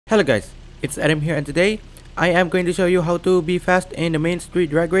Hello guys, it's Adam here, and today I am going to show you how to be fast in the main street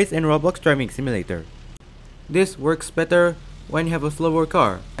drag race in Roblox Driving Simulator. This works better when you have a slower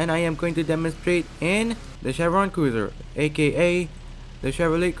car, and I am going to demonstrate in the Chevron Cruiser, aka the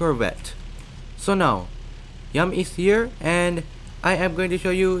Chevrolet Corvette. So now, Yum is here, and I am going to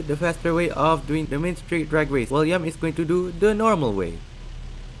show you the faster way of doing the main street drag race, while Yum is going to do the normal way.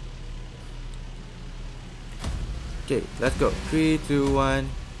 Okay, let's go. 3, 2, 1,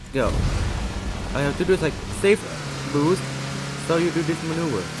 go. All you have to do is like safe boost, so you do this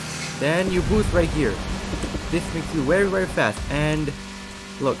maneuver. Then you boost right here. This makes you very fast, and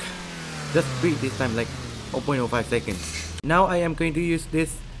look, just beat this time like 0.05 seconds. Now I am going to use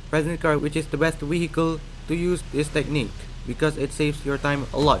this present car, which is the best vehicle to use this technique because it saves your time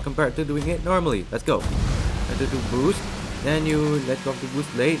a lot compared to doing it normally. Let's go. Let's do boost. Then you let go of the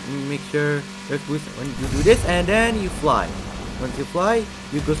boost blade, make sure there's boost when you do this, and then you fly. Once you fly,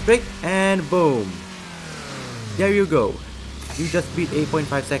 you go straight, and boom. There you go. You just beat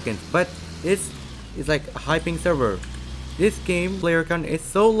 8.5 seconds, but it's like a hyping server. This game player count is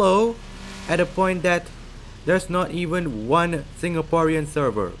so low at a point that there's not even one Singaporean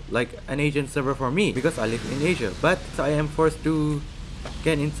server, like an Asian server for me, because I live in Asia. But I am forced to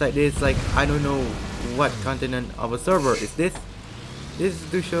get inside this, like, I don't know what continent of a server is this. This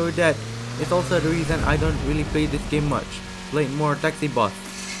is to show that it's also the reason I don't really play this game much. Play more Taxi Boss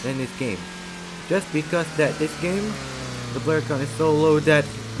than this game, just because that this game, the player count is so low that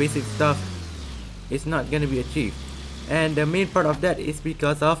basic stuff is not gonna be achieved, and the main part of that is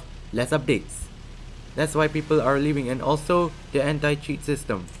because of less updates. That's why people are leaving, and also the anti-cheat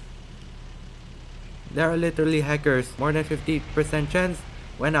system. There are literally hackers, more than 50% chance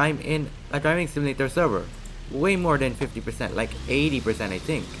when I'm in a driving simulator server. Way more than 50%, like 80% I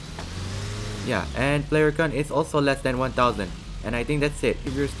think. Yeah, and player count is also less than 1000. And I think that's it.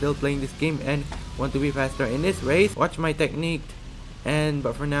 If you're still playing this game and want to be faster in this race, watch my technique.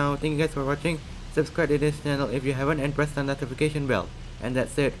 But for now, thank you guys for watching. Subscribe to this channel if you haven't, and press the notification bell. And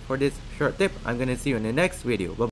that's it for this short tip. I'm gonna see you in the next video. Bye.